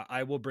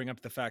I will bring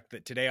up the fact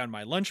that today on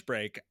my lunch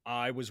break,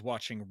 I was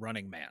watching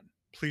Running Man.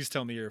 Please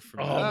tell me you're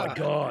familiar Oh with my that.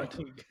 God.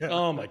 Yeah.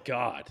 Oh my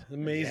God.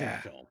 Amazing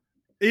Yeah. film.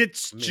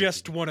 It's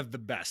just Amazing. one of the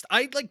best.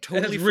 I like It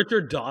has totally for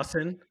Richard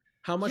Dawson.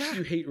 How much yeah. do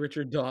you hate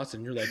Richard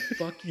Dawson? You're like,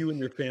 fuck you and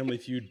your Family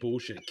Feud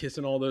bullshit.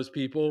 Kissing all those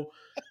people.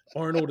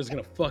 Arnold is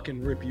gonna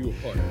fucking rip you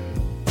apart.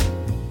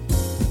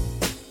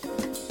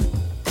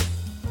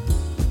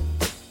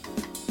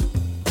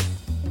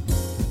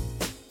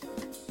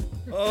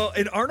 Oh,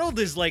 and Arnold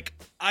is like,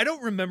 I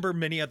don't remember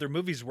many other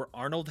movies where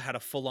Arnold had a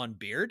full-on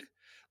beard.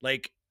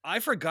 Like, I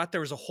forgot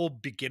there was a whole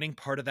beginning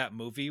part of that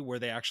movie where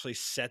they actually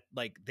set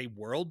like they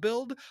world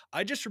build.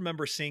 I just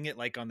remember seeing it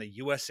like on the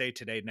USA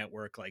Today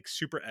network, like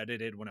super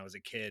edited when I was a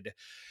kid.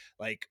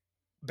 Like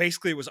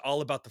basically it was all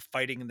about the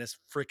fighting in this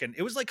freaking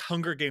it was like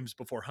Hunger Games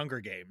before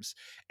Hunger Games.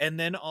 And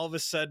then all of a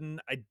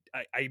sudden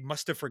I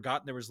must have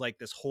forgotten there was like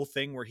this whole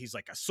thing where he's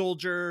like a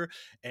soldier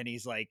and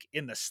he's like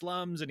in the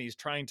slums and he's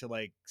trying to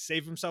like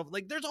save himself.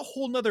 Like there's a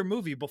whole nother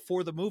movie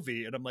before the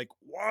movie, and I'm like,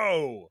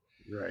 whoa.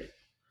 Right.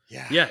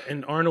 Yeah. Yeah,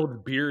 and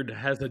Arnold's beard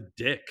has a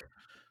dick.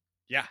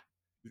 Yeah.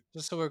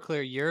 Just so we're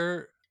clear,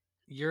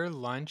 your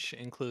lunch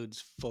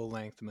includes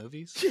full-length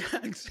movies?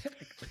 Yeah,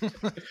 exactly.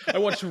 I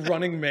watched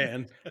Running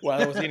Man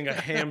while I was eating a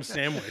ham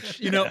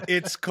sandwich. You know, Yeah.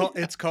 it's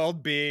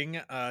called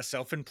being a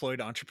self-employed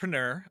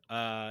entrepreneur.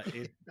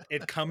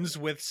 It comes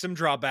with some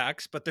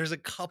drawbacks, but there's a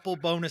couple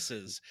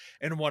bonuses,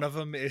 and one of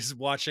them is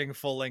watching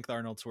full-length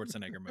Arnold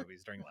Schwarzenegger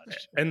movies during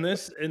lunch. And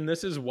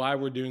this is why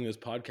we're doing this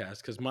podcast,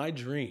 because my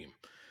dream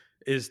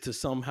is to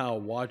somehow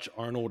watch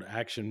Arnold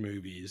action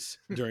movies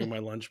during my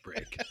lunch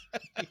break.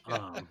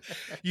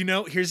 You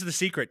know, here's the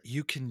secret: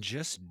 you can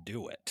just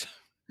do it.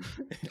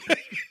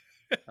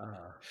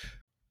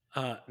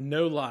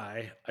 No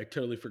lie, I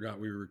totally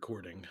forgot we were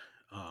recording.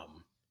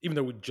 Even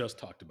though we just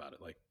talked about it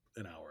like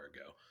an hour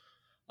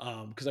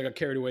ago. Because I got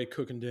carried away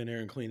cooking dinner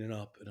and cleaning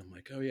up, and I'm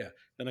like, oh yeah.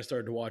 Then I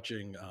started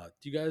watching.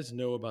 Do you guys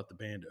know about the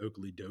band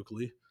Oakley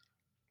Dokley?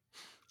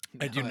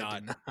 I do No,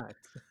 not.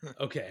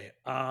 Okay.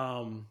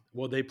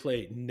 Well, they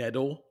play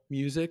Nettle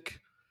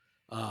music.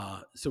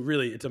 So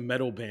really, it's a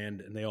metal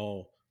band, and they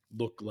all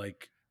look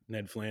like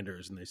Ned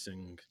Flanders, and they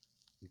sing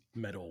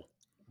metal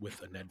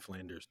with a Ned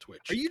Flanders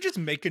twitch. Are you just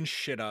making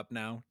shit up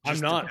now? I'm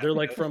Just not. They're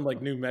like from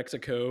like New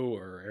Mexico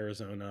or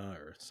Arizona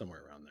or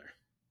somewhere around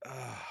there.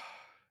 Oh,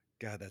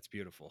 God, that's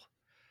beautiful.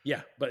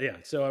 Yeah, but yeah.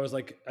 So I was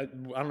like, I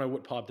don't know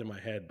what popped in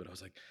my head, but I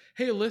was like,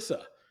 hey,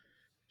 Alyssa.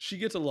 She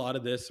gets a lot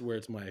of this where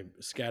it's my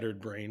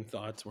scattered brain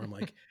thoughts where I'm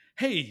like,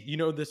 hey, you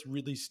know this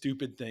really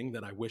stupid thing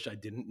that I wish I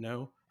didn't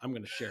know? I'm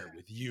going to share it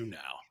with you now.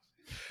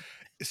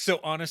 So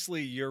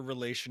honestly, your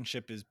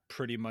relationship is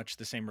pretty much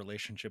the same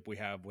relationship we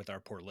have with our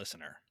poor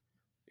listener.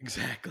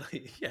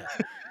 Exactly. Yeah.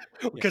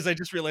 Because I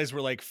just realized we're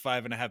like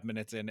 5.5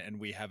 minutes in and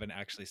we haven't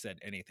actually said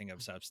anything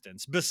of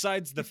substance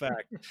besides the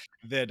fact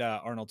that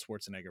Arnold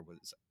Schwarzenegger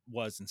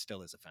was and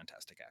still is a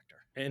fantastic actor.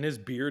 And his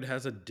beard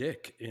has a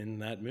dick in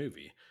that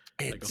movie.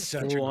 Like a It's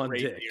such a full-on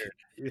great dick. beard.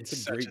 It's a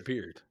such great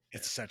beard.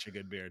 It's such a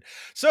good beard.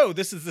 So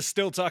this is the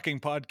Still Talking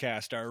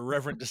Podcast, our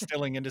irreverent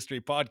distilling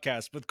industry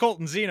podcast with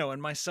Colton Zeno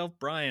and myself,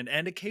 Brian.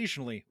 And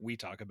occasionally we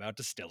talk about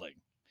distilling,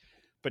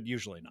 but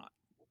usually not.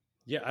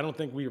 Yeah, I don't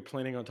think we were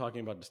planning on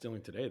talking about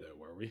distilling today, though,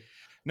 were we?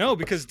 No,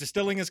 because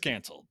distilling is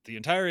canceled. The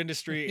entire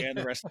industry and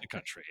the rest of the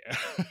country.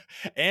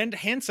 And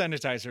hand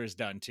sanitizer is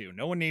done too.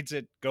 No one needs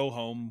it. Go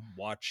home,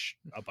 watch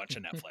a bunch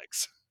of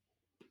Netflix.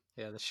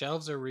 Yeah, the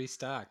shelves are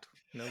restocked.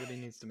 Nobody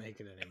needs to make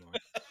it anymore.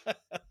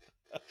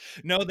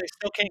 No, they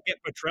still can't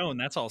get Patron.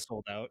 That's all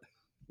sold out.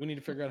 We need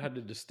to figure out how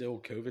to distill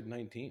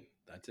COVID-19.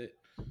 That's it.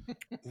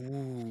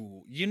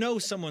 Ooh, you know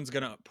someone's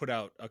gonna put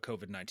out a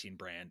COVID-19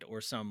 brand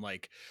or some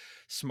like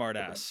smart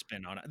ass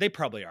spin on it. They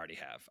probably already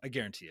have. I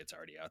guarantee it's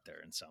already out there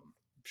in some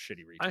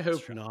shitty retail. I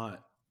hope shop.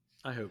 not.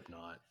 I hope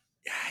not.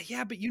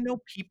 Yeah, but you know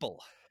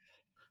people.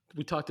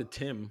 We talked to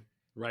Tim,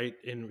 right?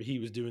 And he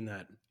was doing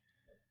that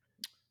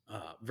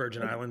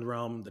Virgin Island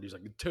rum that he's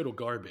like total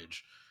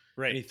garbage.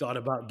 Right. And he thought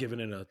about giving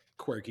it a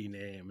quirky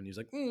name, and he's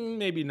like,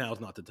 maybe now's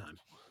not the time.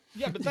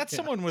 Yeah, but that's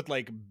someone with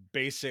like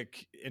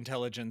basic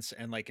intelligence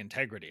and like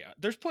integrity.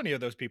 There's plenty of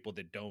those people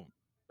that don't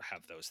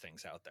have those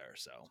things out there.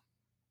 So,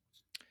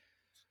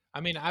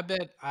 I mean, I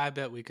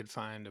bet we could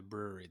find a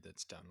brewery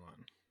that's done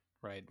one,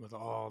 right? With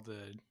all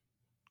the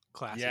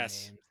classy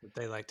names that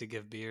they like to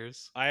give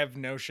beers. I have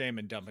no shame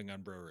in dumping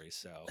on breweries.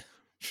 So,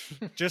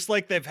 just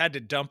like they've had to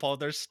dump all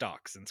their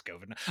stock since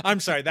COVID. I'm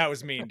sorry, that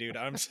was mean, dude.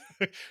 I'm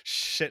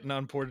shitting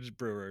on Portage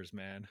Brewers,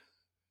 man.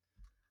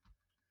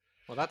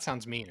 Well, that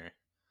sounds meaner.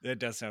 It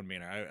does sound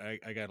meaner.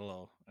 I got a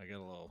little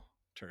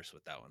terse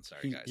with that one.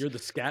 Sorry, guys. You're the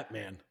scat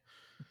man.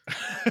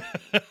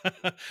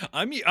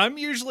 I'm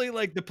usually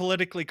like the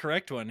politically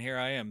correct one. Here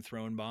I am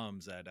throwing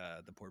bombs at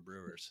the poor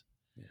brewers.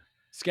 Yeah,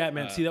 scat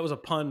man. See, that was a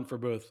pun for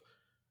both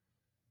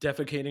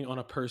defecating on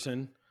a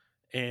person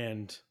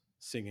and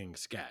singing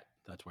scat.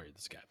 That's why you're the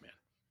scat man,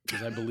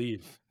 because I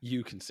believe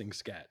you can sing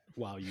scat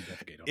while you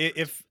defecate on.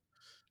 If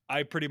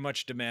I pretty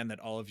much demand that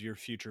all of your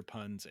future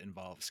puns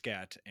involve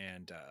scat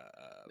and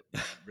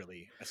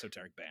really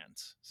esoteric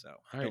bands. So,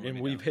 all right,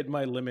 and we've hit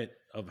my limit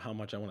of how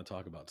much I want to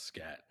talk about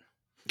scat.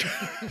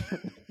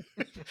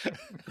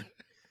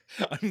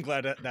 I'm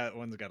glad that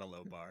one's got a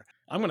low bar.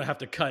 I'm gonna have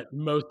to cut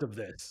most of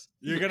this.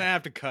 You're gonna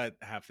have to cut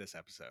half this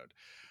episode.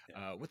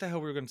 What the hell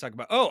were we going to talk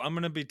about? Oh, I'm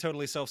going to be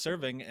totally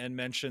self-serving and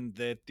mention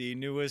that the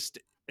newest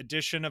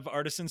edition of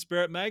Artisan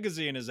Spirit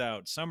magazine is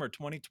out, summer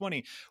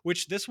 2020,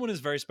 which this one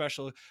is very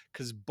special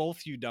because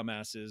both you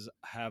dumbasses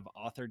have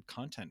authored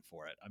content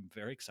for it. I'm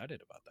very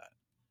excited about that.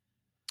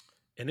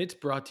 And it's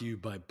brought to you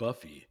by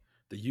Buffy,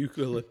 the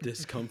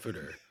eucalyptus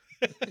comforter.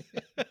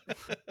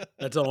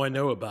 That's all I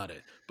know about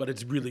it, but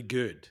it's really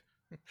good.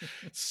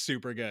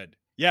 Super good.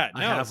 Yeah,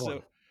 I have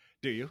one.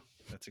 Do you?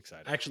 That's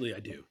exciting. Actually, I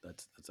do.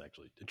 That's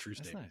actually a true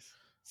statement. Nice.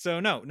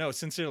 So no,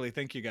 sincerely,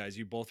 thank you guys.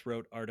 You both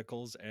wrote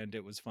articles, and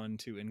it was fun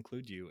to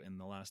include you in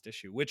the last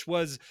issue, which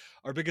was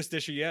our biggest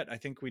issue yet. I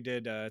think we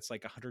did. It's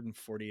like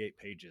 148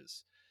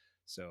 pages.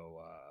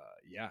 So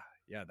yeah,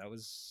 that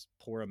was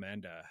poor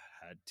Amanda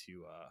had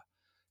to.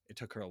 It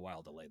took her a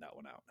while to lay that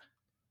one out.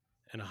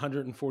 And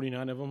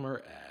 149 of them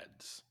are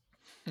ads.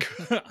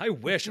 I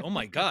wish. Oh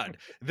my god.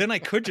 Then I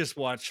could just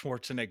watch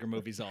Schwarzenegger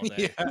movies all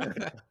day.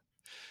 Yeah.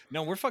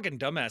 No, we're fucking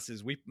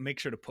dumbasses. We make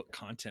sure to put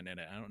content in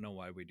it. I don't know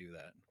why we do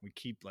that. We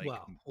keep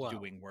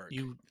doing work.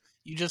 You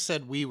just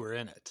said we were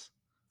in it.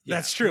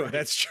 That's true. Right.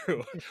 That's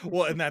true.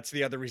 Well, and that's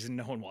the other reason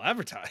no one will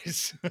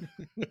advertise.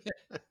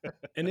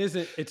 And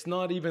it's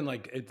not even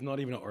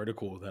an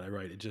article that I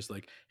write. It's just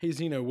like, hey,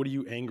 Xeno, what are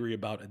you angry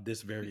about at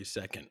this very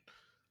second?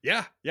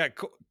 Yeah.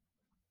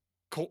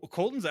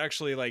 Colton's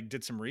actually like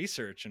did some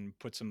research and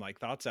put some like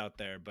thoughts out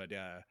there, but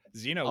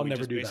Xeno would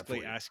just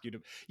basically ask you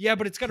to. Yeah,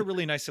 but it's got a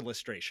really nice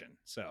illustration.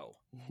 So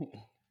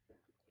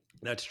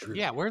that's true.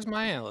 Yeah, where's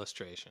my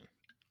illustration?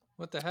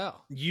 What the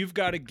hell? You've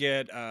got to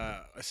get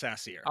a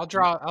sassier. I'll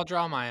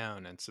draw my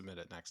own and submit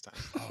it next time.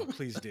 Oh,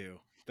 please do.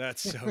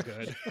 That's so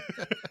good.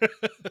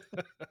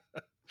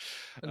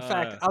 In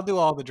fact, I'll do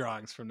all the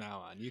drawings from now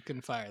on. You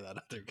can fire that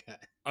other guy.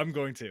 I'm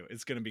going to.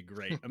 It's going to be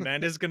great.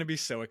 Amanda's going to be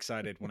so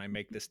excited when I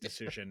make this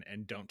decision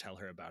and don't tell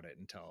her about it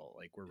until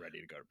like we're ready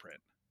to go to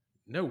print.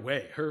 No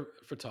way. Her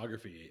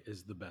photography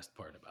is the best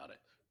part about it.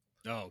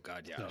 Oh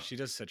god, yeah. So, she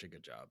does such a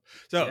good job.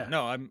 So yeah.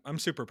 No, I'm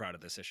super proud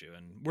of this issue,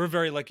 and we're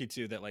very lucky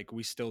too that like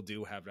we still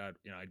do have that.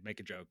 You know, I'd make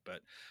a joke,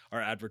 but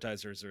our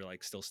advertisers are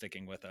like still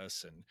sticking with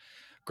us. And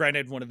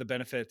granted, one of the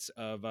benefits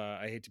of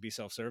I hate to be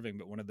self-serving,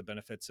 but one of the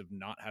benefits of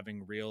not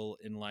having real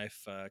in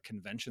life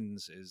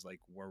conventions is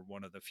like we're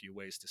one of the few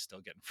ways to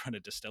still get in front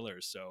of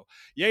distillers. So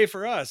yay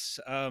for us!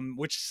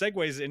 Which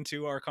segues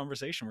into our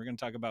conversation. We're going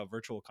to talk about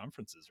virtual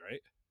conferences,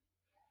 right?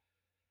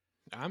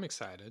 I'm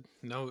excited.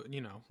 No,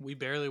 we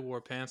barely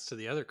wore pants to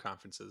the other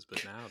conferences,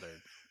 but now they're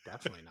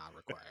definitely not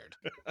required.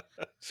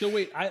 So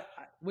wait, I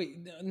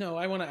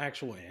want an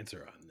actual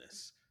answer on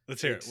this.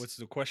 Let's hear it. What's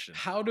the question?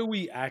 How do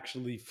we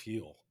actually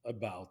feel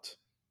about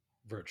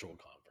virtual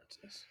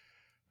conferences?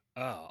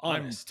 Oh,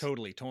 I'm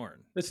totally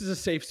torn. This is a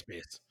safe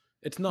space.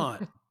 It's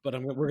not,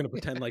 but we're going to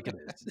pretend like it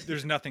is.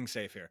 There's nothing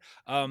safe here.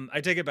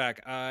 I take it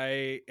back.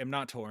 I am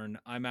not torn.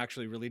 I'm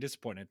actually really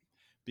disappointed.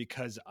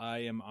 Because I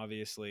am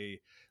obviously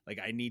like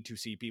I need to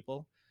see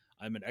people.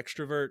 I'm an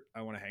extrovert.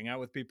 I want to hang out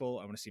with people.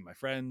 I want to see my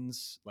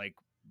friends. Like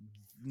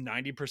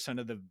 90%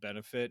 of the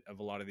benefit of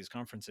a lot of these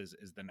conferences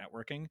is the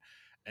networking,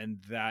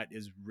 and that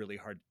is really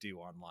hard to do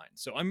online.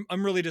 So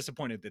I'm really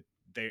disappointed that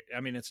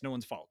it's no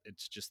one's fault.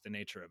 It's just the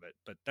nature of it.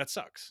 But that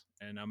sucks,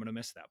 and I'm gonna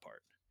miss that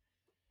part.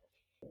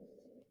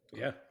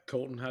 Yeah,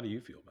 Colton, how do you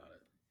feel about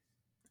it?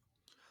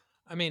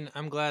 I mean,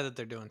 I'm glad that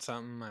they're doing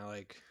something. I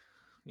like,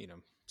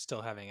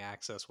 still having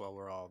access while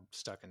we're all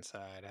stuck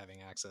inside,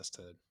 having access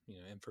to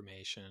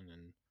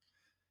information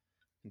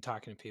and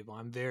talking to people.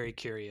 I'm very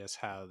curious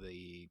how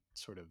the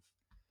sort of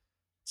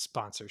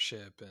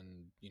sponsorship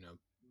and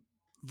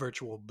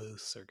virtual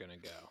booths are going to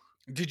go.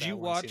 Did you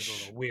watch?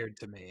 Seems a little weird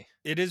to me.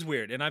 It is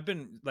weird, and I've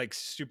been like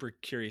super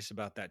curious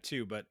about that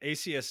too. But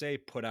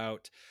ACSA put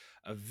out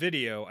a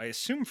video, I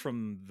assume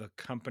from the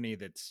company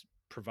that's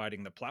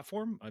providing the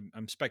platform.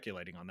 I'm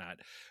speculating on that,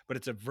 but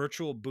it's a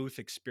virtual booth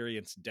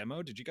experience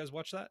demo. Did you guys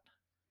watch that?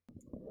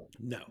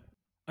 No.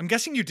 I'm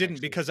guessing you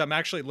didn't because I'm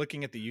actually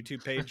looking at the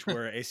YouTube page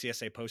where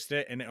ACSA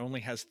posted it and it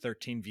only has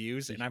 13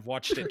 views and I've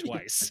watched it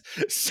twice.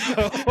 So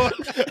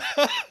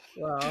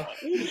wow.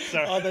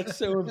 Oh, that's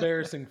so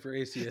embarrassing for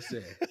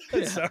ACSA.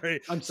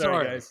 Sorry. I'm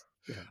sorry guys.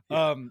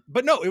 Yeah.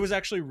 But no, it was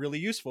actually really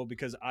useful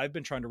because I've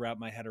been trying to wrap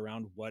my head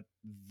around what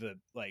the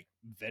like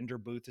vendor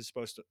booth is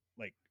supposed to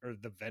like, or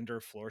the vendor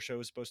floor show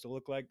is supposed to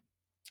look like.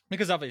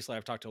 Because obviously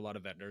I've talked to a lot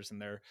of vendors and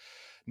they're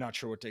not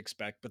sure what to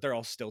expect, but they're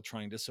all still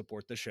trying to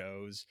support the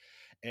shows.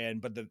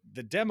 But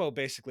the demo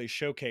basically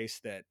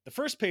showcased that the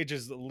first page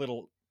is a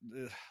little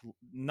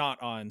not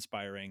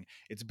awe-inspiring.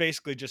 It's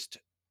basically just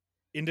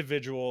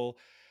individual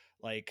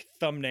like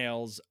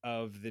thumbnails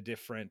of the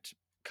different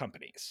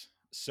companies.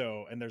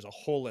 So, and there's a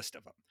whole list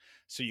of them.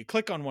 So you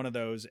click on one of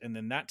those and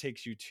then that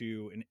takes you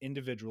to an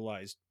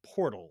individualized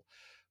portal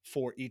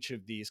for each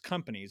of these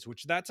companies,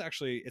 which that's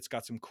actually, it's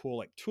got some cool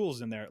like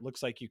tools in there. It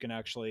looks like you can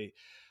actually,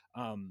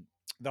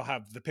 they'll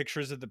have the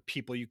pictures of the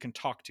people you can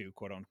talk to,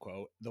 quote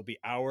unquote. There'll be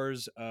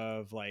hours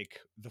of like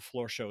the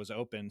floor show is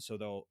open. So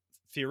they'll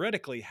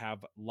theoretically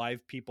have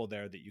live people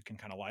there that you can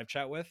kind of live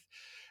chat with.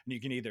 And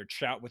you can either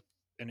chat with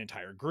an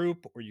entire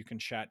group or you can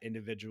chat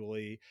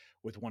individually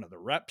with one of the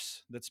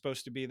reps that's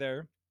supposed to be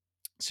there.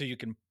 So you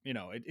can,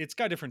 it's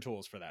got different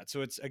tools for that.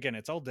 So it's, again,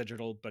 it's all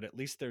digital, but at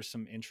least there's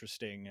some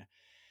interesting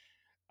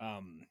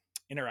um,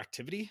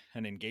 interactivity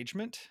and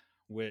engagement,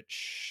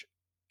 which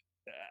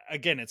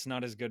again, it's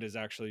not as good as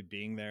actually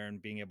being there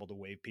and being able to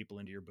wave people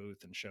into your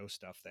booth and show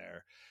stuff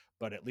there,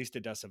 but at least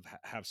it does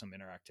have some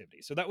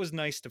interactivity. So that was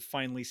nice to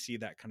finally see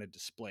that kind of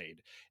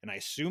displayed. And I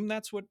assume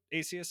that's what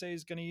ACSA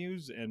is going to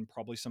use, and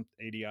probably some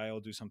ADI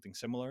will do something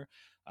similar.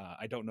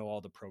 I don't know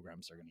all the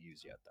programs they're going to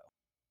use yet, though.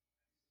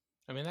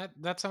 I mean,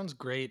 that sounds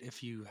great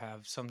if you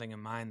have something in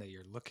mind that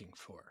you're looking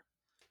for,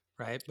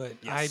 right? But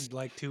Yes. I'd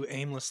like to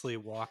aimlessly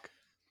walk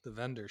the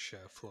vendor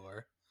show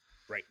floor,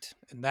 Right.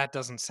 and that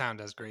doesn't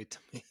sound as great to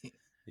me.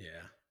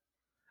 Yeah.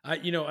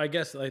 I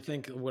guess I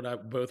think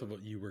both of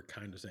what you were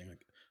kind of saying,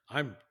 like,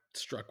 I'm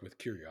struck with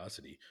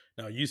curiosity.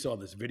 Now, you saw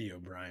this video,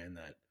 Brian,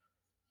 that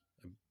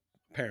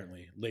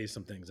apparently lays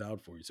some things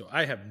out for you. So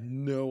I have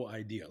no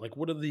idea. Like,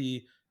 what are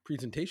the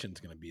presentations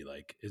going to be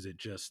like? Is it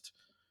just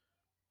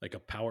like a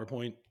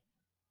PowerPoint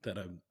that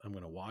I'm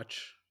going to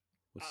watch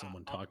with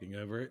someone talking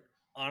over it?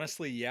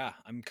 Honestly, yeah,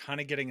 I'm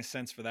kind of getting a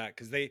sense for that,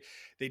 because they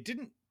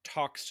didn't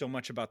talk so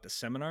much about the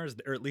seminars,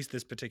 or at least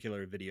this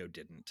particular video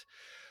didn't.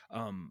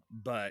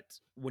 But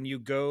when you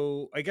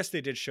go, I guess they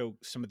did show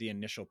some of the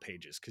initial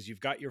pages, because you've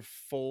got your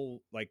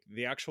full, like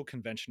the actual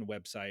convention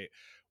website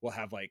will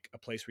have like a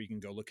place where you can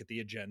go look at the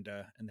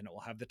agenda, and then it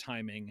will have the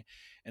timing.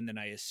 And then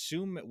I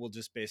assume it will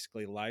just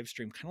basically live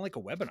stream, kind of like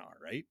a webinar,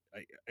 right?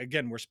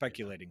 Again, we're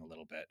speculating a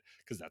little bit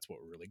because that's what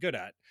we're really good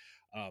at.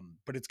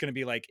 But it's going to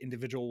be like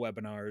individual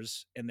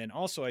webinars. And then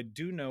also I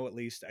do know, at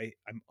least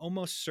I'm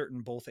almost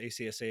certain both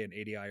ACSA and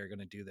ADI are going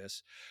to do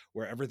this,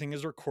 where everything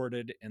is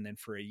recorded. And then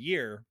for a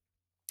year,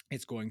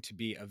 it's going to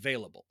be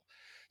available,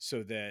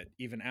 so that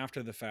even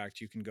after the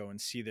fact, you can go and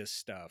see this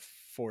stuff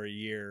for a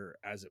year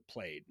as it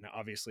played. Now,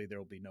 obviously there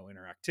will be no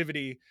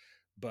interactivity,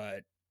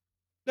 but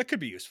that could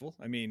be useful.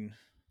 I mean,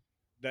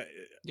 that,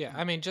 Yeah,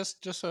 I mean,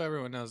 just so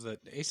everyone knows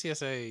that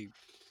ACSA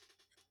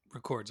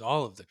records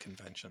all of the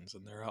conventions,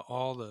 and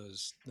all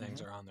those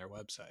things are on their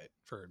website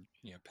for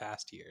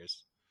past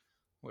years,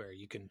 where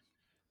you can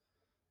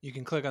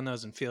click on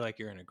those and feel like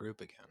you're in a group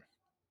again,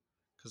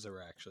 because there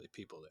were actually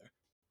people there.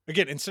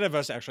 again, instead of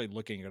us actually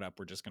looking it up,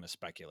 we're just going to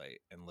speculate,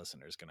 and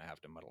listeners going to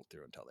have to muddle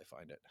through until they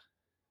find it.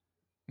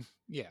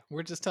 Yeah,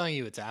 we're just telling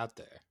you it's out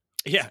there.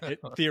 Yeah, it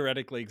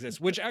theoretically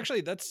exists, which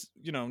actually, that's,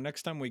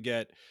 next time we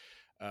get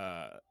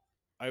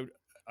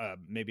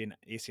maybe an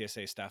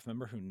ACSA staff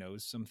member who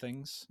knows some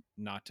things,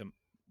 not to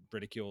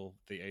ridicule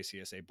the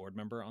ACSA board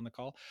member on the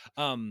call,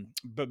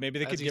 but maybe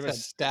they could give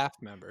us staff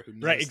member who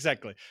knows right,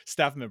 exactly,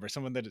 staff member,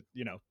 someone that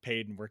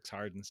paid and works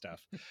hard and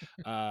stuff.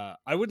 I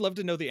would love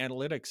to know the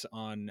analytics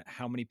on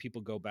how many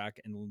people go back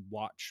and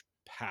watch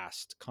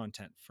past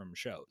content from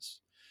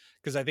shows,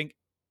 because I think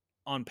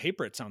on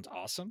paper it sounds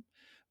awesome,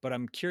 but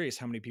I'm curious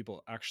how many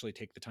people actually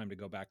take the time to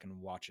go back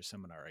and watch a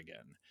seminar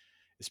again,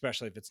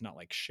 especially if it's not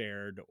like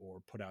shared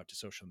or put out to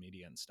social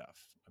media and stuff.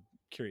 I'm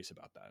curious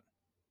about that.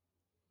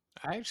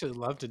 I actually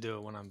love to do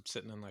it when I'm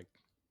sitting in like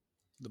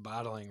the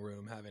bottling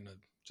room, having to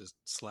just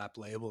slap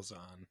labels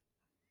on.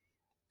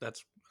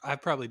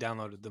 I've probably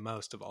downloaded the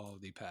most of all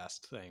of the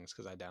past things,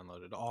 because I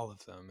downloaded all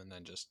of them and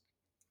then just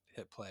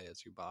hit play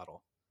as you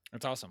bottle.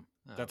 That's awesome.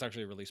 That's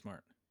actually really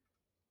smart.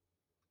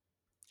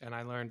 And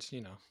I learned,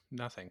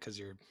 nothing, because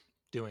you're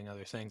doing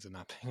other things and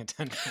not paying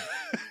attention.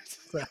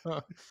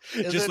 So,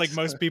 just like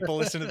most people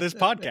listen to this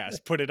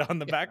podcast, put it on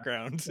the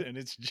background and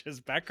it's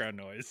just background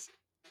noise.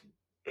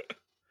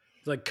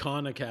 It's like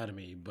Khan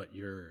Academy, but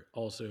you're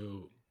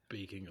also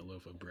baking a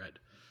loaf of bread.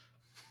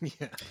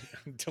 Yeah.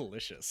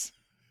 Delicious.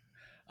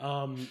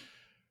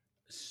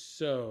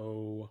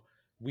 So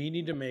we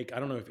need to make, I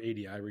don't know if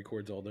ADI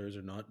records all theirs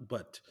or not,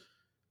 but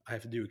I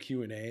have to do a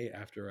Q&A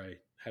after I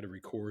had to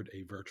record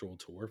a virtual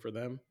tour for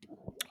them.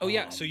 Oh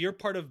yeah. So you're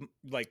part of,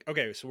 like,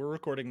 okay, so we're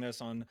recording this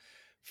on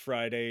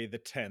Friday the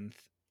 10th.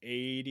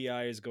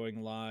 ADI is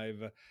going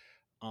live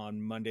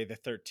on Monday the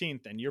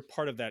 13th, and you're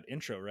part of that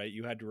intro, right?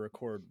 You had to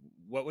record,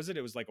 what was it?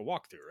 It was like a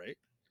walkthrough, right?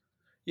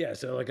 Yeah.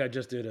 So like I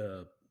just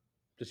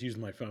used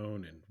my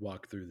phone and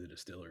walked through the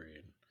distillery,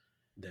 and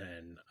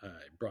then I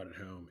brought it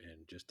home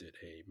and just did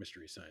a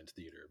Mystery Science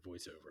Theater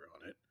voiceover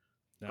on it.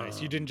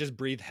 Nice. You didn't just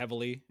breathe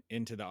heavily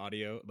into the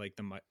audio, like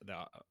the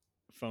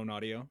phone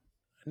audio?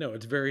 No,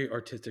 it's very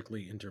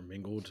artistically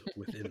intermingled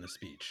within the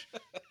speech,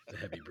 the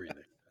heavy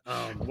breathing.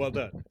 Well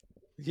done.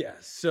 Yeah.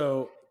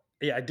 So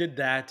yeah, I did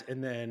that,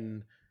 and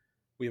then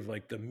we have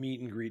like the meet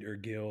and greeter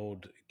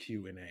guild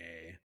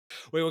Q&A.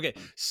 Wait, okay.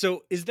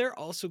 So is there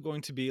also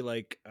going to be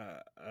like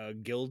a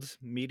guild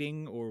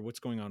meeting, or what's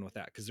going on with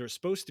that? Because there's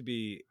supposed to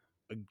be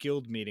a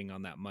guild meeting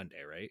on that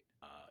Monday, right?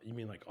 You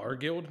mean like our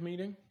guild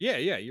meeting? Yeah,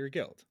 your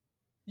guild.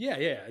 Yeah,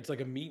 it's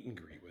like a meet and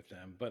greet with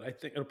them, but I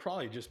think it'll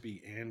probably just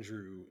be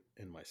Andrew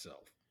and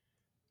myself.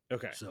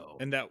 Okay. So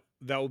And that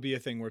will be a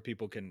thing where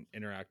people can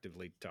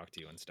interactively talk to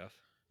you and stuff.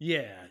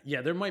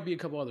 yeah, there might be a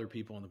couple other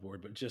people on the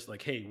board, but just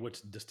like, hey,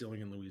 what's distilling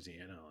in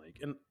Louisiana like?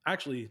 And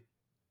actually,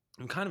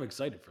 I'm kind of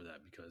excited for that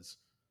because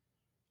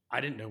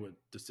I didn't know what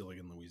distilling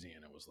in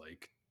Louisiana was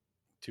like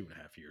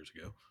 2.5 years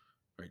ago,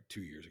 right?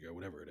 2 years ago,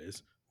 whatever it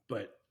is.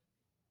 But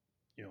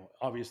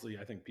obviously,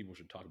 I think people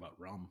should talk about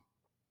rum,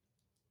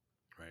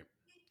 right?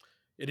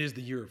 It is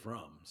the year of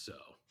rum, so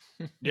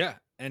Yeah,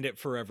 and it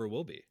forever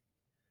will be.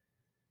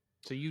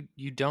 So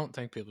you don't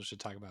think people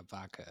should talk about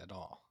vodka at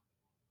all?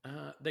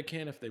 they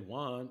can if they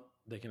want.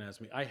 They can ask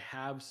me. I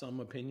have some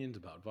opinions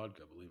about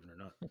vodka, believe it or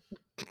not.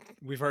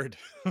 We've heard.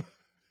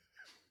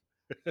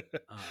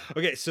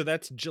 Okay, so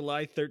that's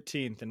July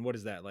 13th, and what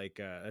is that like?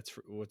 That's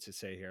what's it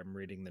say here? I'm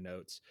reading the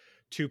notes.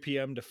 2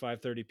 p.m. to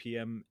 5:30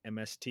 p.m.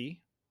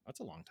 MST. That's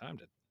a long time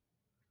to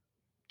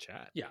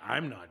chat. Yeah,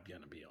 I'm not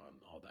gonna be on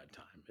all that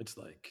time. It's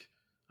like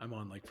I'm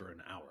on like for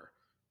an hour.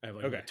 I have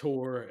like Okay. my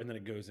tour, and then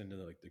it goes into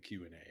like the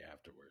Q&A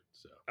afterwards.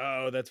 So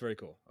Oh, that's very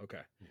cool.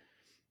 Okay.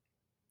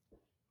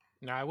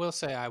 Now I will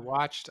say I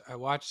watched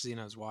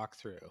Zeno's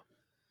walkthrough,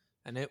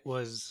 and it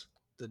was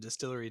the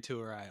distillery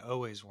tour I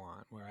always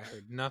want, where I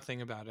heard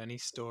nothing about any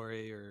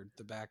story or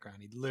the background.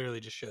 He literally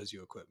just shows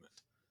you equipment.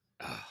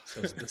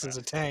 So this is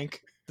a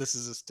tank. This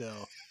is a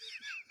still.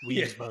 We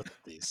use both of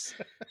these.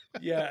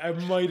 yeah, I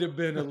might have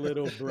been a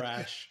little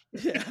brash.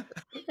 Yeah.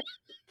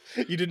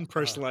 You didn't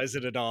personalize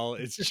it at all.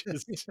 It's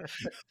just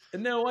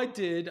No, I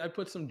did. I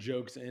put some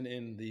jokes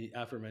in the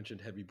aforementioned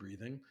heavy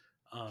breathing.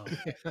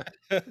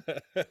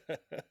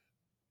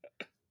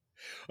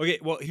 Okay,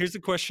 well, here's a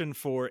question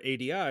for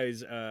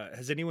ADIs.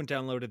 Has anyone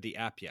downloaded the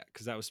app yet?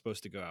 Because that was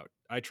supposed to go out.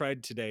 I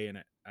tried today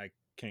and I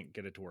can't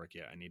get it to work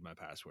yet. I need my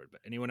password.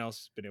 But anyone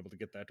else been able to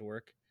get that to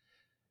work?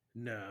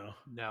 No.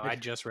 I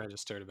just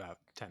registered about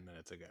 10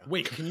 minutes ago.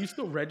 Wait, can you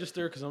still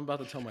register? Because I'm about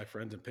to tell my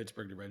friends in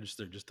Pittsburgh to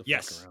register just to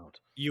Yes. fuck around.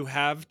 You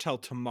have till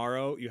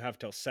tomorrow. You have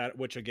till Saturday,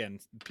 which again,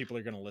 people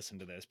are going to listen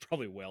to this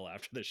probably well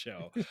after the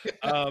show.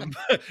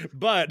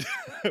 But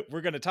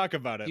we're going to talk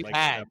about it. You like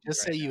had.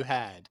 Just say you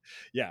had.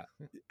 Yeah.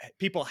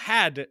 People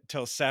had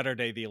till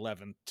Saturday the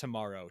 11th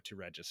tomorrow to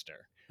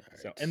register.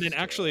 So, and then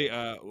actually,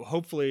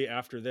 hopefully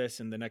after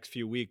this, in the next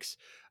few weeks,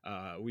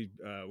 we've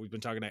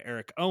been talking to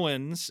Eric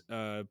Owens,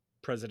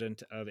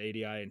 president of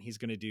ADI, and he's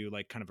going to do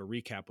like kind of a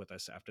recap with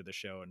us after the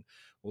show, and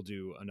we'll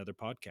do another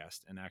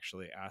podcast and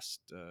actually ask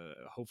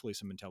hopefully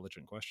some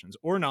intelligent questions,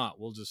 or not.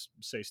 We'll just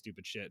say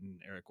stupid shit, and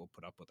Eric will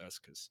put up with us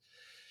because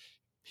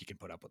he can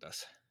put up with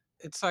us.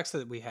 It sucks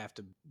that we have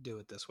to do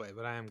it this way,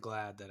 but I am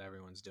glad that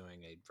everyone's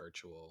doing a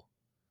virtual.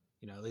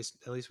 At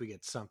least we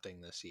get something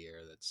this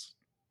year that's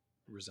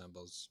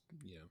resembles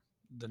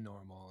the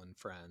normal and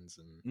friends,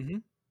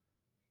 and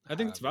I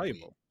think it's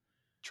valuable.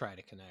 Try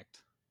to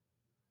connect.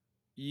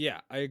 Yeah,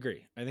 I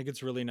agree. I think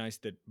it's really nice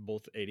that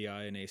both ADI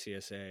and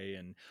ACSA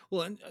and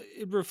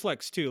it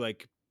reflects too,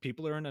 like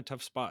people are in a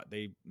tough spot.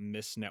 They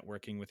miss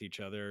networking with each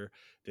other.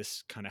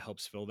 This kind of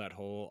helps fill that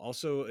hole.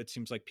 Also, it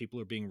seems like people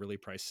are being really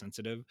price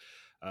sensitive.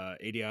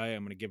 ADI,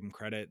 I'm going to give them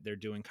credit. They're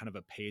doing kind of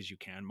a pay as you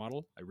can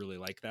model. I really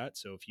like that.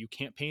 So if you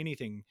can't pay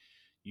anything,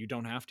 you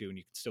don't have to, and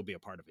you can still be a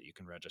part of it. You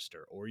can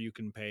register, or you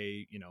can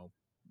pay,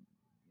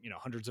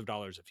 hundreds of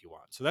dollars if you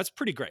want. So that's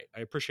pretty great. I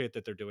appreciate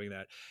that they're doing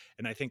that.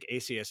 And I think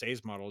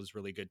ACSA's model is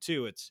really good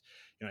too. It's,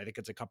 I think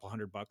it's a couple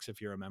 $100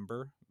 if you're a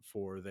member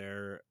for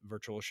their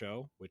virtual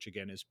show, which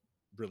again is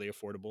really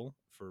affordable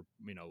for,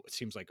 it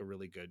seems like a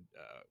really good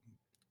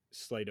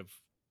slate of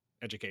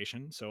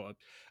education. So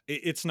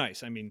it's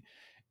nice. I mean,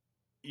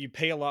 you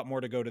pay a lot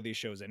more to go to these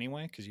shows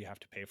anyway, because you have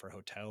to pay for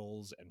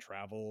hotels and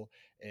travel.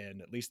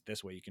 And at least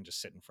this way you can just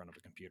sit in front of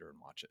a computer and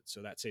watch it.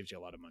 So that saves you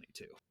a lot of money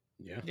too.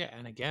 Yeah,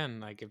 and again,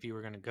 like if you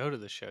were going to go to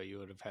the show, you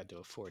would have had to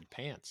afford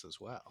pants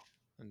as well,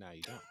 and now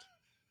you don't.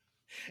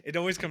 It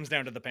always comes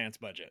down to the pants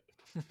budget.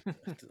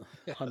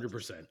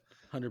 100%,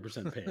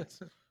 100%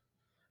 pants.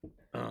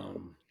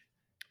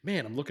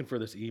 Man, I'm looking for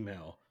this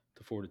email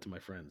to forward it to my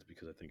friends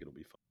because I think it'll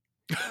be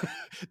fun.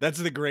 That's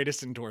the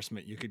greatest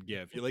endorsement you could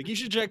give. You're like, you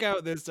should check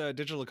out this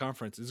digital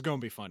conference. It's going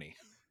to be funny.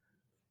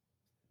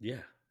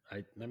 Yeah,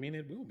 I mean,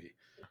 it will be.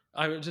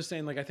 I was just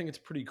saying, like, I think it's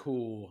pretty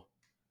cool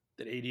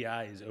that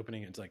ADI is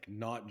opening. It's like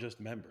not just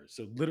members,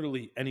 so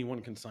literally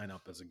anyone can sign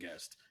up as a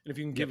guest, and if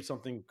you can give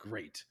something,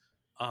 great.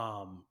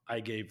 I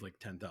gave like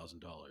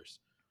 $10,000,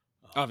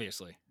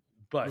 obviously,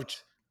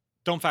 but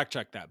don't fact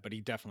check that. But he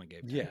definitely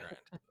gave $10,000.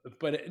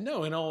 But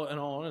no, in all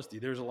honesty,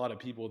 there's a lot of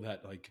people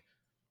that like.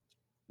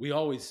 We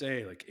always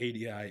say like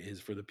ADI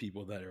is for the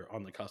people that are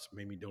on the cusp,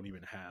 maybe don't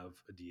even have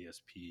a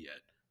DSP yet.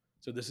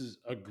 So this is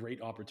a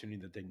great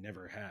opportunity that they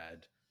never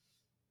had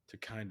to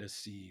kind of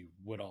see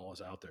what all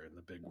is out there in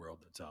the big world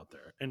that's out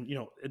there. And,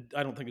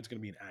 I don't think it's going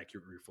to be an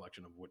accurate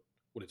reflection of what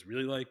it's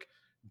really like,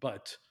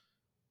 but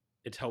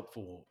it's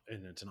helpful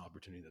and it's an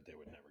opportunity that they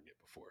would never get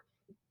before.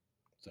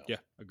 So yeah,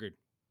 agreed.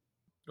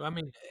 Well, I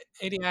mean,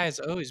 ADI has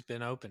always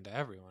been open to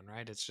everyone,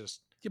 right? It's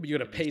just Yeah, but you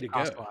got it to just pay to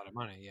costs go. a lot of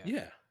money. Yeah.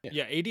 Yeah,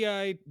 yeah, Yeah,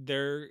 ADI,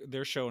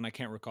 their show, and I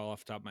can't recall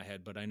off the top of my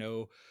head, but I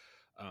know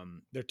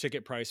their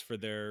ticket price for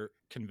their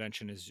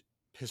convention has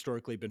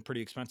historically been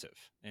pretty expensive,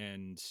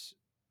 and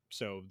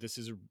so this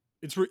is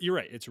you're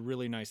right. It's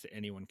really nice that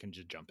anyone can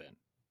just jump in.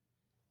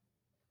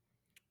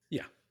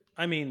 yeah.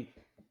 I mean,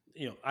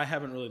 I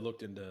haven't really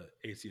looked into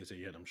ACSA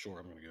yet. I'm sure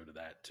I'm going to go to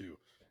that too.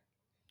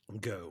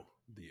 Go,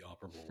 the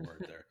operable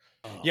word there.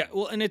 Yeah,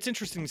 well, and it's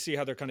interesting to see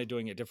how they're kind of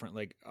doing it different.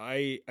 Like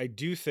I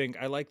do think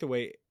I like the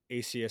way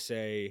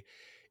ACSA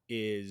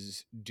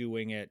is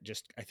doing it.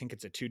 Just I think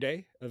it's a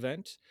 2-day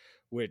event,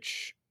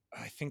 which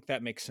I think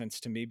that makes sense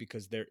to me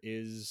because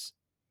there's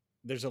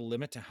a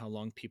limit to how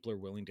long people are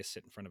willing to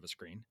sit in front of a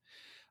screen.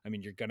 I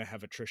mean, you're going to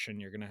have attrition,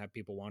 you're going to have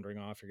people wandering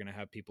off, you're going to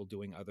have people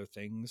doing other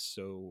things,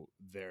 so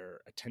their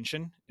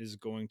attention is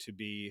going to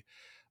be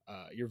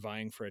you're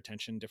vying for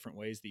attention different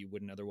ways that you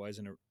wouldn't otherwise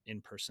in an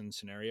in-person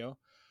scenario.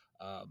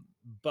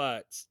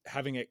 But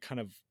having it kind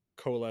of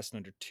coalesce in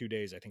under 2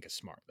 days, I think is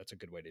smart. That's a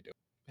good way to do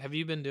it. Have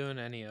you been doing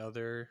any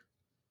other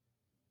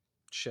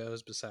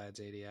shows besides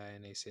ADI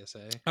and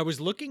ACSA? I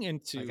was looking Like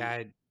into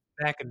I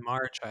back in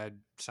March, I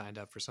signed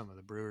up for some of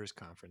the Brewers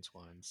Conference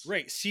ones.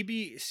 right.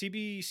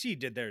 CBC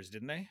did theirs,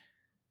 didn't they?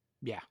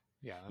 Yeah,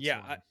 yeah, that's the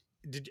Yeah. one.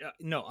 Did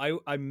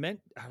no? I meant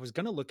I was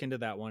gonna look into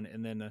that one,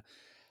 and then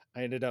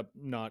I ended up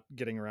not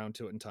getting around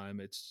to it in time.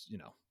 It's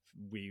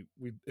we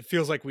it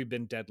feels like we've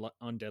been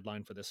on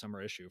deadline for the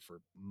summer issue for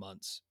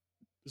months,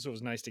 so it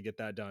was nice to get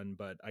that done.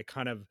 But I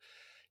kind of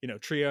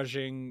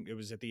triaging. It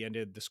was at the end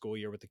of the school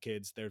year with the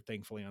kids. They're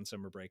thankfully on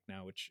summer break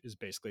now, which is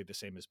basically the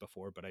same as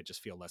before. But I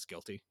just feel less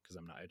guilty because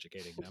I'm not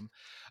educating them.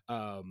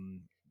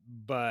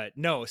 But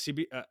no,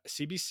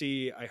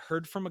 CBC. I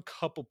heard from a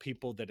couple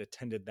people that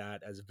attended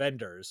that as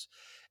vendors,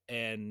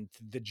 and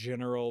the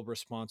general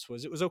response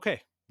was it was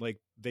okay. Like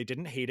they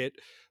didn't hate it,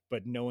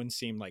 but no one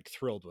seemed like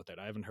thrilled with it.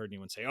 I haven't heard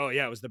anyone say, "Oh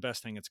yeah, it was the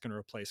best thing. It's going to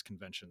replace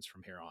conventions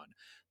from here on."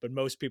 But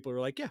most people were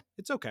like, "Yeah,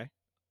 it's okay."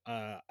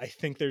 I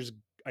think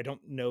I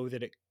don't know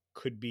that it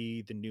could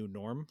be the new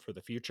norm for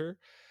the future.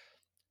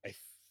 I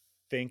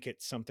think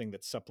it's something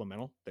that's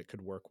supplemental that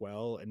could work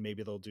well, and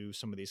maybe they'll do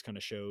some of these kind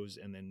of shows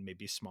and then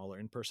maybe smaller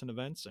in-person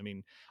events. I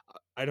mean,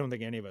 I don't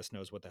think any of us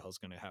knows what the hell's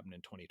going to happen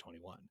in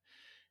 2021.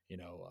 You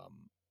know,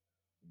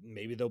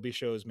 maybe there'll be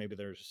shows, maybe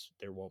there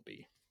won't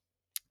be.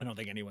 I don't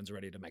think anyone's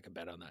ready to make a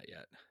bet on that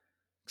yet,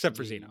 except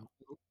for The Zeno.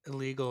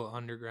 illegal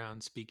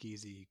underground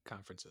speakeasy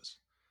conferences.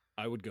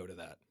 I would go to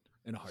that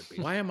in a heartbeat.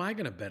 Why am I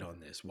going to bet on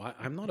this? Why?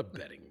 I'm not a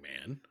betting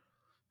man.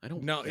 I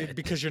don't No, bet.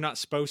 because you're not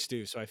supposed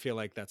to. So I feel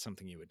like that's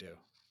something you would do.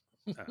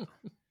 Oh,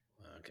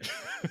 okay.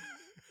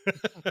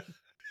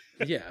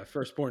 Yeah,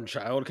 firstborn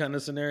child kind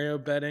of scenario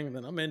betting,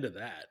 then I'm into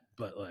that.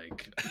 But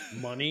like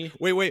money,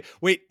 Wait.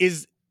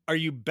 Are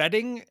you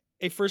betting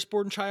a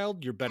firstborn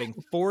child? You're betting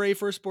for a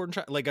firstborn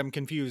child? Like I'm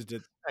confused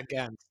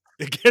Again,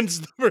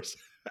 against the first.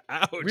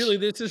 Ouch. really,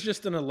 this is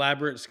just an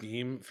elaborate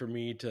scheme for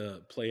me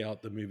to play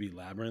out the movie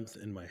Labyrinth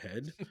in my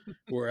head,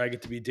 where I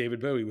get to be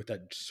David Bowie with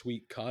that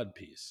sweet cod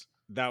piece.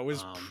 That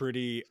was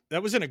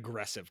that was an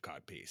aggressive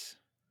cod piece.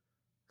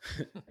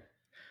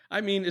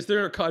 I mean, is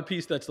there a cod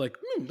piece that's like,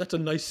 that's a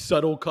nice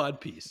subtle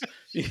cod piece?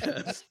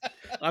 Yes.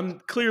 I'm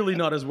clearly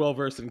not as well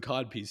versed in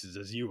cod pieces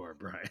as you are,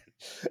 Brian.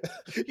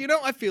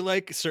 I feel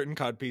like certain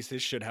cod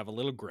pieces should have a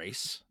little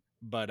grace,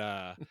 but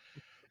I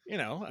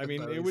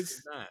mean, Bowie's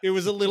did not. it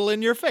was a little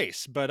in your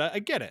face, but I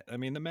get it. I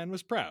mean, the man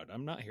was proud.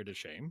 I'm not here to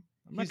shame.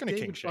 I'm not He's going to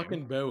David king shame.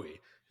 fucking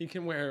Bowie. He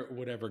can wear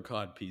whatever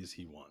cod piece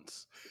he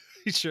wants.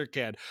 He sure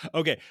can.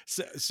 Okay,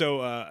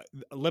 so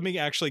let me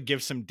actually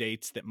give some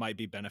dates that might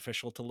be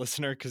beneficial to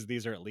listener because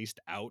these are at least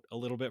out a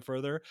little bit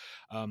further.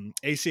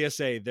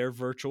 ACSA, their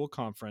virtual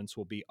conference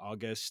will be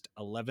August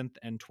 11th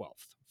and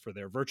 12th for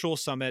their virtual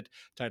summit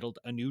titled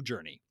A New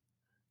Journey.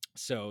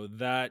 So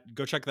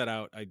go check that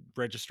out.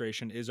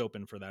 Registration is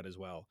open for that as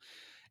well,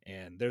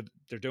 and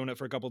they're doing it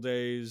for a couple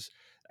days.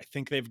 I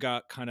think they've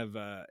got kind of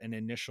an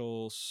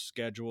initial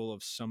schedule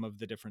of some of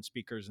the different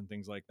speakers and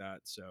things like that.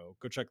 So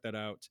go check that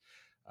out.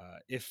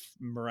 If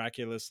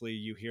miraculously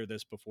you hear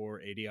this before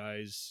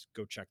ADIs,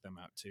 go check them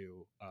out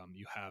too.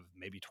 You have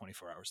maybe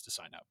 24 hours to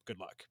sign up. Good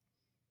luck.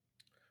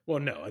 Well,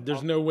 no,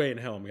 there's no way in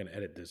hell I'm going to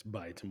edit this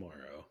by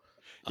tomorrow.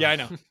 Yeah,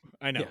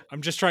 I know. Yeah.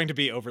 I'm just trying to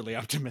be overly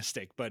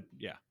optimistic, but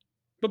yeah.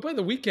 But by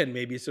the weekend,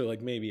 maybe. So,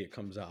 like, maybe it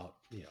comes out,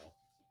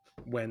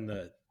 when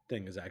the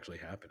thing is actually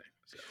happening.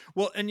 So.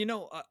 Well, and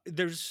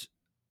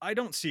I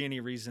don't see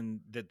any reason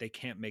that they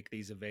can't make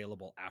these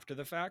available after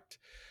the fact.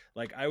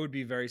 Like, I would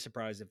be very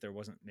surprised if there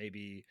wasn't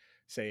maybe,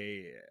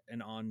 say,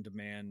 an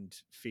on-demand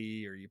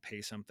fee or you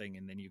pay something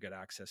and then you get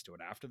access to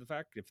it after the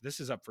fact. If this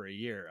is up for a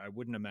year, I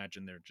wouldn't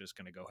imagine they're just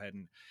going to go ahead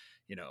and,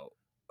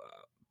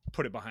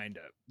 put it behind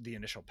the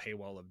initial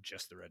paywall of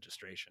just the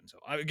registration. So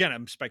again,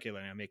 I'm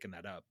speculating, I'm making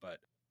that up, but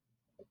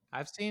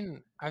I've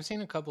seen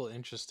a couple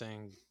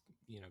interesting,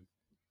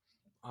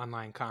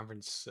 online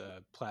conference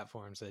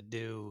platforms that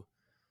do,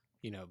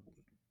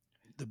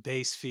 the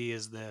base fee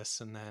is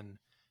this, and then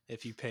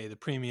if you pay the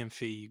premium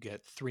fee, you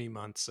get 3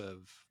 months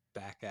of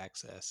back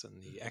access,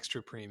 and the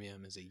extra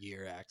premium is a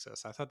year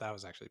access. I thought that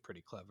was actually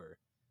pretty clever.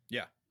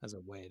 Yeah. As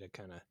a way to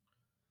kind of,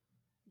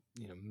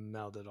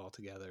 meld it all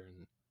together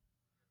and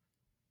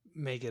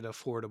make it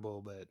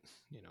affordable, but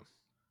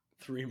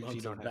 3 if you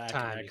months don't of have back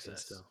time, you can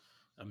access. still.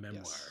 A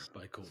memoir Yes.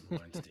 by Colton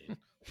Weinstein.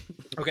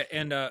 Okay,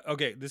 and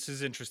okay, this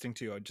is interesting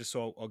too. Just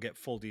so I'll get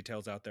full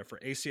details out there for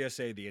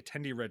ACSA, the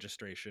attendee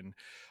registration,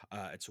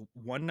 it's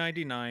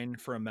 $199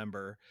 for a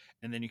member,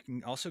 and then you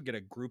can also get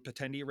a group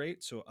attendee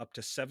rate. So up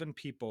to 7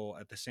 people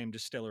at the same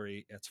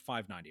distillery, it's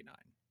 $599,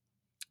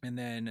 and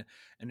then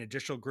an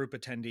additional group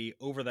attendee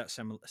over that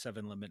 7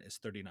 limit is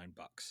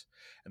 $39,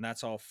 and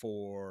that's all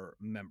for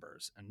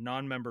members. A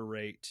non-member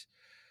rate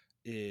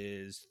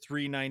is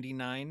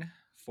 $399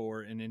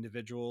 for an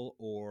individual,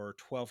 or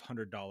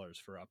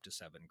 $1,200 for up to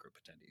 7 group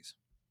attendees.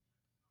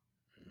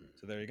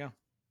 So there you go.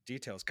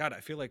 Details. God, I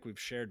feel like we've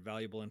shared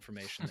valuable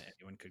information that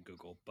anyone could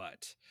Google,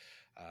 but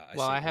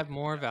I have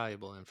more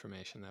valuable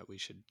information that we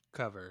should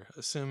cover,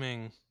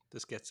 assuming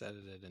this gets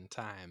edited in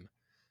time.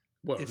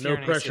 Well, If no you're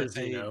an pressure, ACSA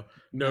Zeno.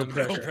 No member-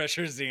 No pressure.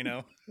 pressure,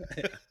 Zeno.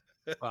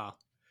 Well,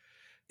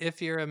 if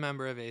you're a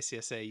member of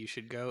ACSA, you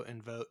should go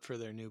and vote for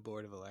their new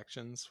board of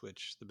elections,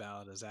 which the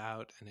ballot is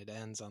out, and it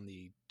ends on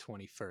the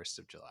 21st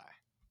of July.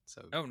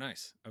 So, Oh,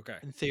 nice. Okay.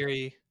 in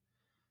theory,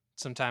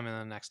 sometime in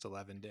the next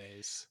 11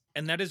 days.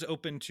 And that is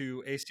open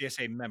to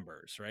ACSA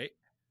members, right?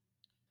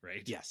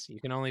 Right? Yes,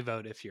 you can only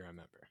vote if you're a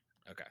member.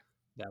 Okay.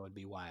 That would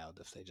be wild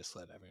if they just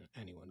let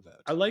anyone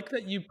vote. I like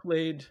that you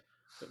played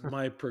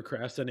my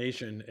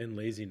procrastination and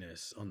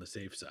laziness on the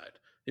safe side.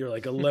 You're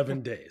like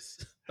 11 days.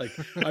 Like,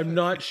 I'm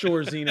not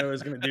sure Zeno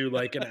is going to do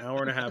like an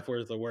hour and a half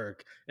worth of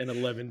work in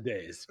 11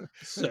 days.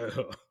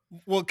 So,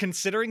 Well,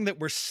 considering that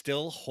we're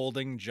still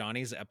holding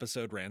Johnny's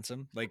episode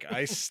ransom, like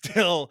I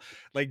still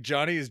like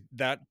Johnny's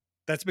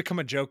that's become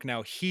a joke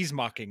now. He's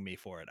mocking me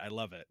for it. I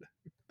love it.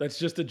 that's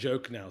just a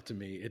joke now to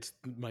me. It's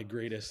my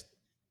greatest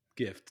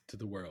gift to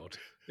the world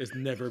is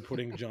never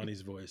putting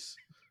Johnny's voice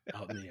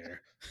out in the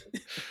air.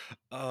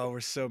 Oh,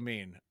 we're so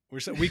mean.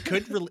 We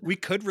could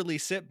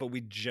release it, but we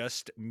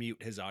just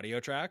mute his audio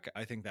track.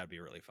 I think that'd be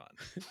really fun.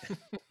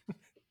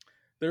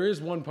 There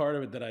is one part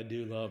of it that I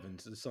do love, and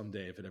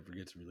someday if it ever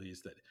gets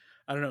released, that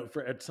I don't know.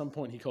 At some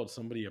point, he called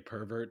somebody a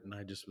pervert, and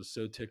I just was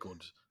so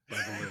tickled by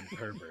the word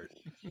pervert.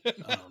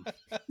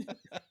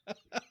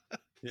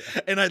 Yeah.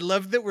 And I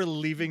love that we're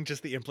leaving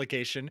just the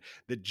implication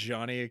that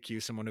Johnny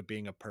accused someone of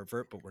being a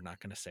pervert, but we're not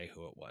going to say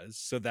who it was.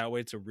 So that way,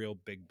 it's a real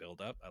big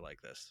buildup. I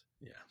like this.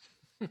 Yeah.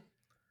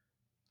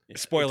 Yeah,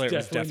 Spoiler, it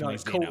was definitely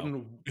definitely not Zeno.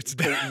 Colton. It's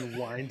Colton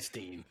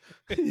Weinstein.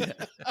 Yeah.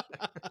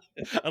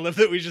 I love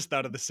that we just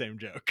thought of the same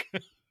joke.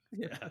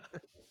 Yeah.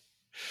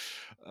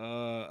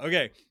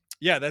 Okay.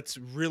 Yeah, that's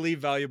really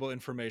valuable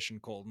information,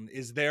 Colton.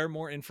 Is there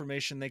more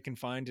information they can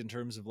find in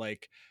terms of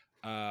like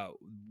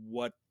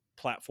what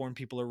platform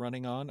people are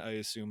running on? I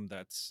assume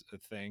that's a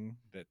thing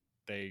that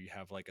they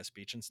have like a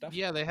speech and stuff.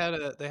 Yeah, they had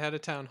a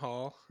town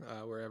hall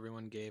where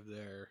everyone gave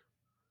their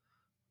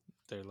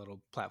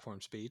little platform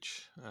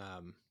speech.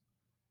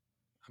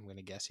 I'm going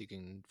to guess you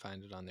can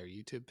find it on their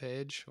YouTube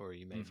page, or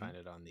you may find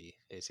it on the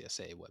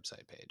ACSA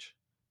website page.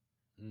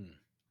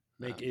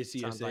 Make sounds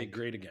ACSA like-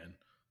 great again.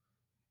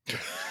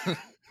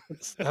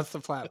 That's the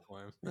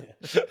platform.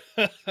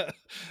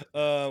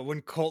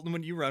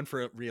 When you run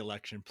for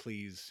re-election,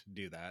 please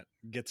do that.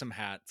 Get some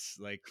hats.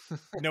 Like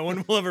no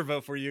one will ever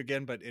vote for you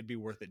again, but it'd be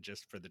worth it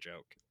just for the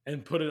joke.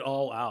 And put it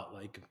all out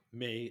like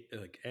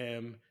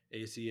M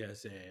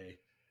ACSA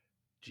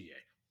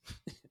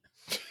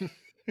GA.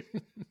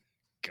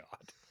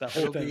 God, That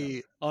whole It'll thing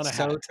be on a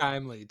so hat.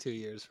 timely 2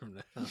 years from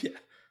now. Yeah.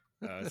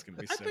 it's gonna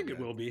be. I So think good.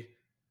 it will be.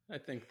 I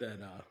think that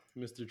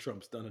Mr.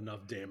 Trump's done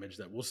enough damage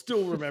that we'll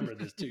still remember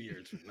this 2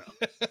 years from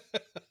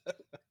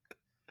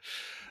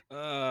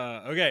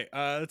now. Okay.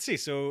 Let's see.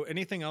 So,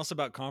 anything else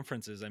about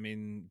conferences? I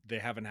mean, they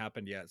haven't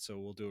happened yet, so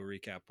we'll do a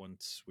recap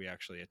once we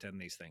actually attend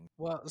these things.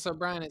 Well, so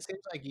Brian, it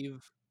seems like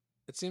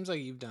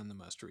you've done the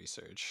most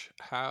research.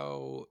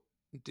 How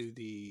do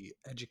the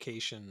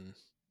education,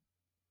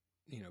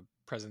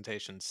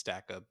 presentations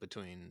stack up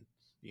between,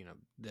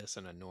 this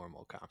and a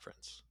normal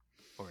conference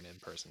or an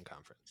in-person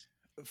conference?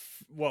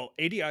 Well,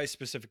 ADI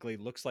specifically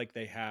looks like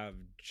they have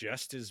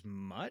just as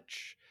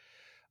much.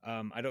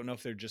 I don't know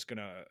if they're just going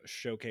to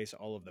showcase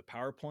all of the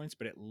PowerPoints,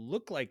 but it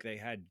looked like they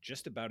had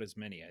just about as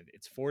many.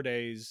 It's 4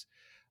 days.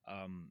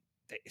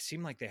 It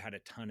seemed like they had a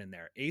ton in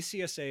there.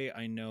 ACSA,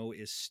 I know,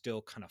 is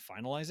still kind of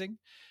finalizing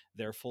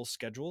their full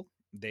schedule.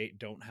 They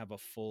don't have a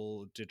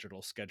full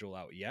digital schedule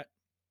out yet.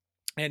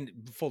 And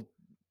full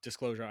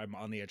disclosure, I'm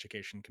on the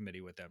education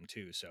committee with them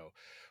too. So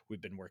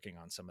we've been working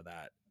on some of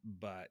that.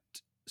 But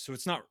so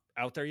it's not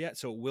out there yet.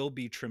 So it will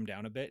be trimmed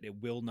down a bit.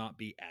 It will not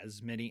be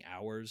as many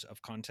hours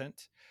of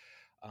content.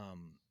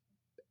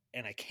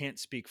 And I can't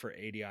speak for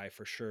ADI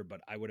for sure, but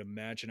I would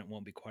imagine it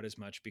won't be quite as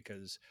much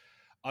because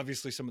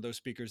obviously some of those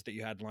speakers that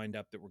you had lined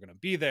up that were going to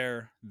be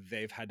there,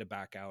 they've had to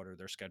back out or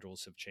their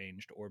schedules have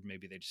changed, or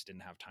maybe they just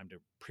didn't have time to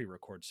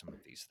pre-record some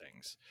of these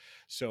things.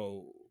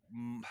 So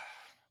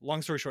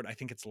long story short, I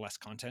think it's less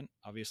content,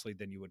 obviously,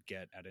 than you would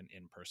get at an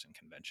in-person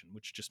convention,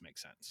 which just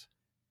makes sense.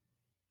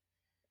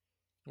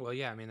 Well,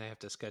 yeah, I mean they have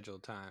to schedule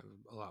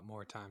time, a lot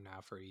more time now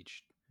for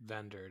each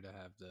vendor to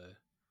have the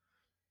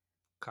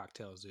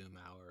cocktail Zoom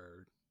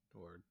hour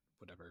or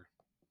whatever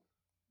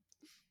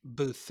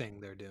booth thing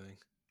they're doing.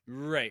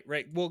 Right,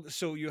 right. Well,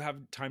 so you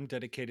have time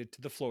dedicated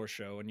to the floor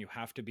show, and you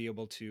have to be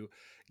able to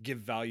give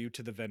value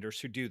to the vendors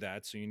who do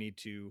that. So you need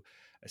to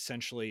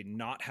essentially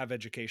not have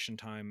education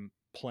time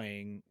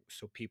playing,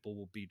 so people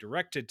will be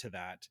directed to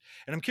that.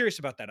 And I'm curious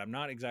about that. I'm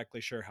not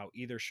exactly sure how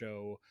either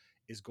show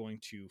is going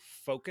to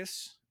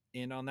focus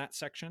in on that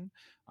section.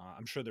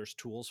 I'm sure there's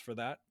tools for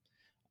that.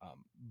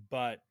 Um,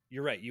 but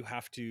you're right. You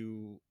have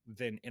to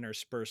then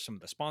intersperse some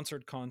of the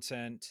sponsored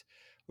content,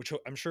 which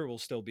I'm sure will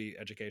still be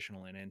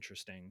educational and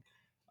interesting.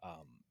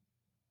 Um,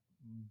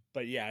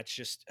 but yeah, it's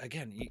just,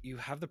 again, you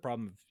have the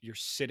problem of you're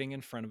sitting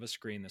in front of a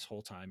screen this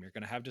whole time. You're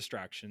going to have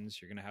distractions.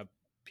 You're going to have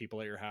people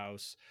at your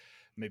house.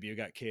 Maybe you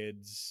got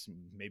kids.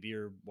 Maybe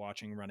you're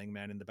watching Running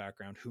Man in the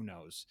background. Who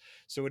knows?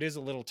 So it is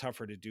a little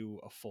tougher to do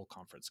a full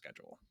conference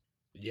schedule.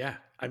 Yeah,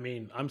 I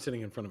mean, I'm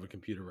sitting in front of a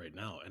computer right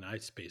now, and I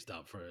spaced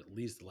out for at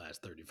least the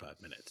last 35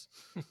 minutes.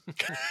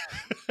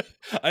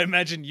 I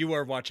imagine you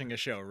are watching a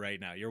show right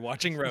now. You're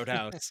watching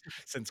Roadhouse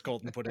since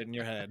Colton put it in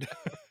your head.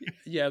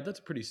 Yeah, that's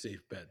a pretty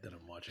safe bet that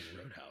I'm watching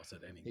Roadhouse at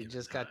any He given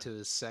just time. got to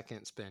his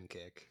second spin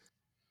kick.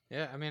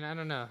 Yeah, I mean, I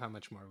don't know how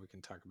much more we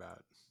can talk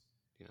about,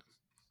 you know,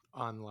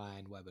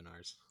 online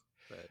webinars,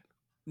 but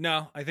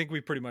No, I think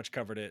we pretty much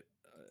covered it.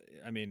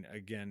 I mean,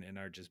 again, in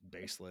our just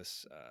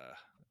baseless yeah,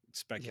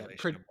 speculation of what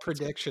it's gonna be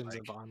predictions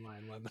like. of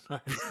online webinars,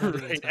 not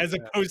even Right, as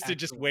talking about opposed to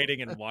just actual.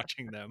 waiting and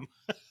watching them.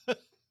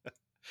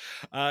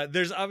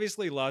 There's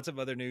obviously lots of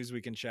other news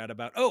we can chat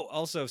about. Oh,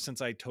 also,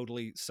 since I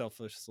totally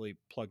selflessly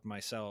plugged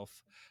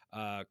myself,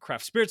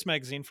 Craft Spirits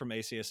magazine from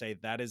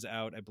ACSA, that is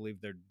out. I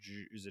believe they're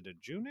is it a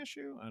June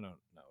issue? I don't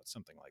know. It's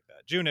something like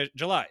that.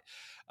 July.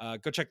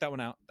 Go check that one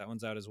out. That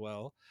one's out as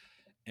well.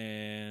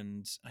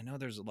 And I know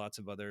there's lots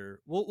of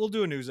other. We'll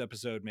do a news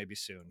episode maybe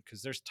soon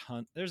because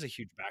there's a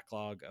huge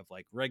backlog of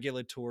like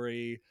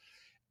regulatory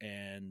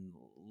and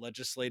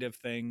legislative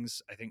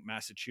things. I think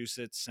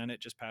Massachusetts Senate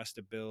just passed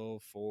a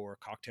bill for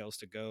cocktails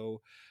to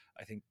go.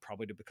 I think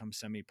probably to become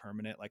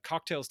semi-permanent. Like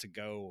cocktails to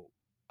go,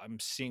 I'm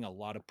seeing a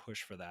lot of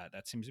push for that.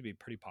 That seems to be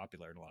pretty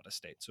popular in a lot of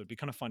states. So it'd be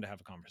kind of fun to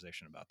have a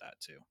conversation about that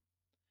too.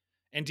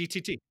 And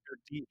DTT,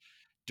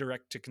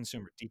 direct to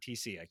consumer,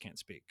 DTC. I can't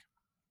speak.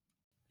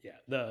 Yeah,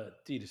 the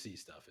D2C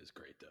stuff is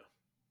great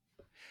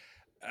though.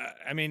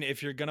 I mean,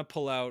 if you're gonna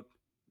pull out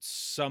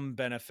some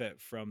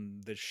benefit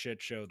from the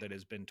shit show that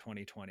has been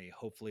 2020,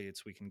 hopefully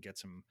we can get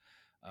some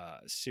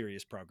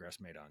serious progress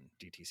made on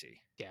DTC.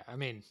 Yeah, I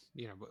mean,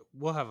 you know,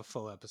 we'll have a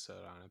full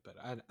episode on it, but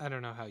I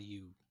don't know how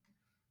you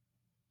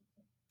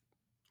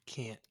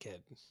can't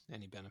get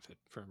any benefit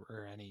from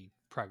or any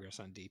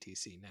progress on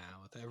DTC now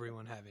with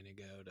everyone having to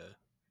go to,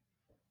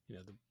 you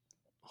know, the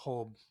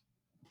whole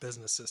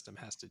business system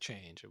has to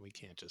change, and we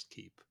can't just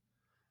keep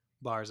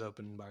bars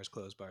open, bars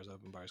closed, bars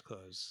open, bars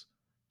closed,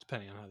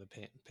 depending on how the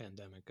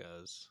pandemic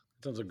goes.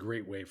 Sounds a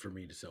great way for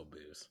me to sell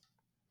booze.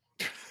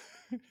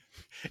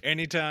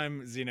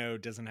 Anytime Zeno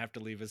doesn't have to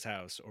leave his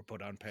house or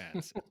put on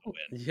pants, it's a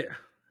win. Yeah,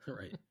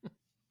 right.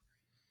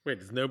 Wait,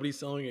 is nobody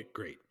selling it?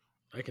 Great.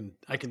 I can do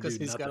Because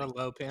he's nothing. got a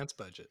low pants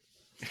budget.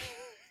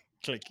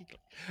 Clicky, click.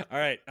 All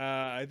right,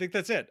 I think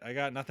that's it. I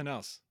got nothing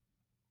else.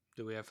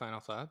 Do we have final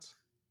thoughts?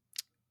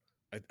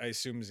 I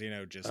assume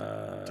Zeno just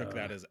took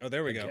that as. Oh,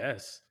 there we go.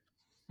 Yes.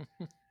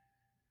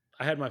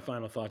 I had my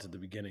final thoughts at the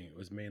beginning. It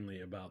was mainly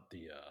about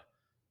the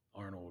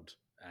Arnold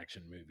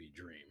action movie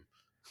Dream.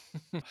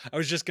 I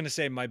was just going to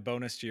say my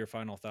bonus to your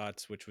final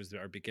thoughts, which was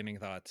our beginning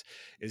thoughts,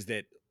 is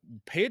that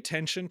pay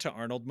attention to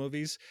Arnold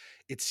movies.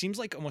 It seems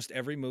like almost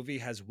every movie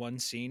has one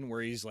scene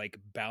where he's like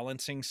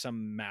balancing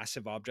some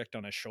massive object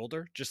on his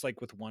shoulder, just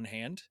like with one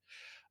hand.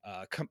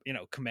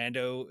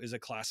 Commando is a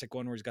classic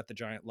one where he's got the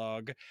giant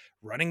log.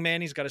 Running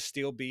Man, he's got a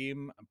steel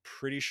beam. I'm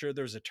pretty sure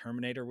there's a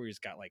Terminator where he's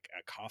got like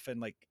a coffin.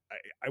 Like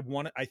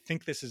I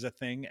think this is a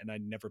thing, and I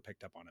never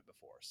picked up on it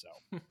before. So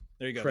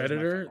there you go.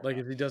 Predator, like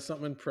if he does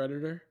something in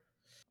Predator.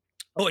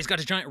 Oh, he's got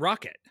a giant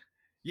rocket.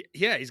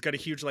 Yeah, he's got a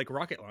huge like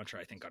rocket launcher,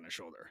 I think, on his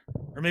shoulder.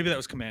 Or maybe that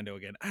was Commando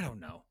again. I don't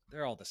know.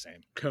 They're all the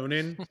same.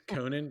 Conan,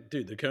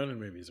 dude, the Conan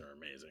movies are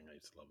amazing. I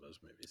used to love those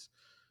movies.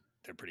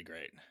 They're pretty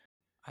great.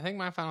 I think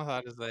my final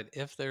thought is that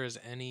if there is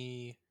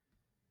any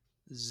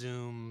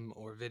Zoom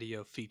or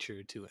video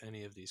feature to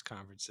any of these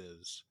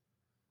conferences,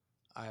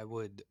 I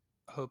would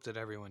hope that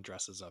everyone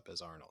dresses up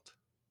as Arnold.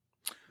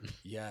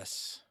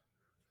 Yes.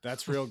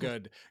 That's real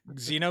good.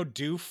 Zeno,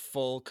 do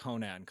full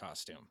Conan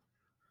costume.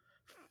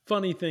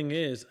 Funny thing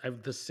is, I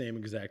have the same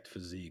exact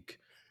physique.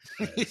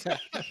 As,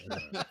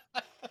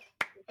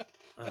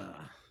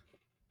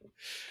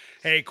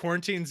 Hey,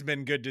 quarantine's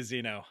been good to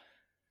Zeno.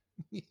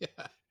 Yeah.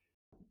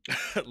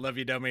 Love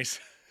you, dummies.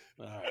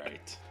 All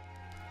right.